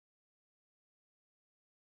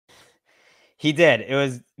He did. It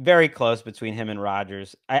was very close between him and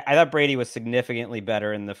Rodgers. I thought Brady was significantly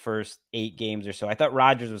better in the first 8 games or so. I thought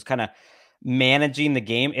Rodgers was kinda managing the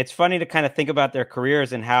game. It's funny to kinda think about their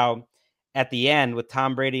careers and how at the end with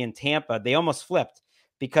Tom Brady in Tampa, they almost flipped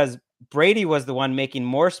because Brady was the one making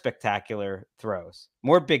more spectacular throws,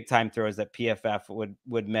 more big time throws that PFF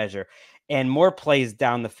would measure, and more plays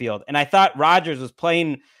down the field. And I thought Rodgers was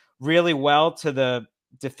playing really well to the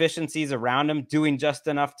deficiencies around him, doing just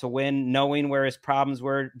enough to win, knowing where his problems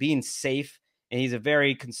were, being safe. And he's a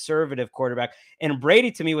very conservative quarterback. And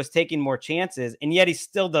Brady, to me, was taking more chances, and yet he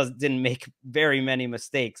still didn't make very many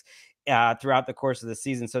mistakes throughout the course of the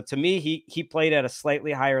season. So to me, he played at a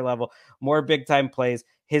slightly higher level, more big time plays.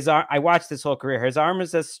 His arm, I watched his whole career. His arm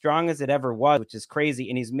is as strong as it ever was, which is crazy,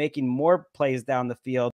 and he's making more plays down the field